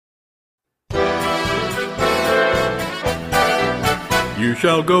You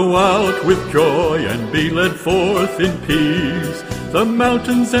shall go out with joy and be led forth in peace. The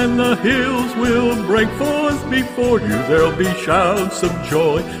mountains and the hills will break forth before you. There'll be shouts of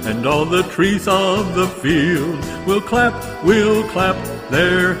joy, and all the trees of the field will clap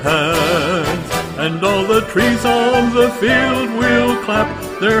their hands. And all the trees of the field will clap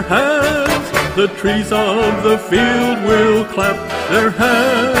their hands. The trees of the field will clap their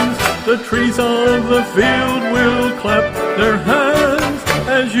hands. The trees of the field will clap their hands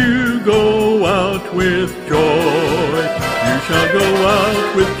as you go out with joy. You shall go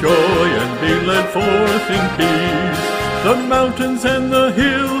out with joy and be led forth in peace. The mountains and the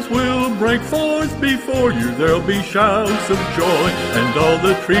hills will break forth before you. There'll be shouts of joy, and all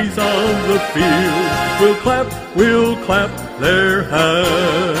the trees of the field will clap their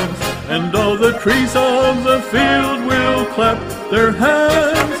hands. And all the trees of the field will clap their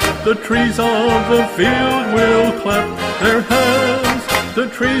hands. The trees of the field will clap their hands. The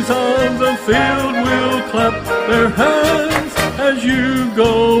trees of the field will clap their hands as you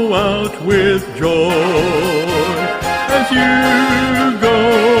go out with joy. As you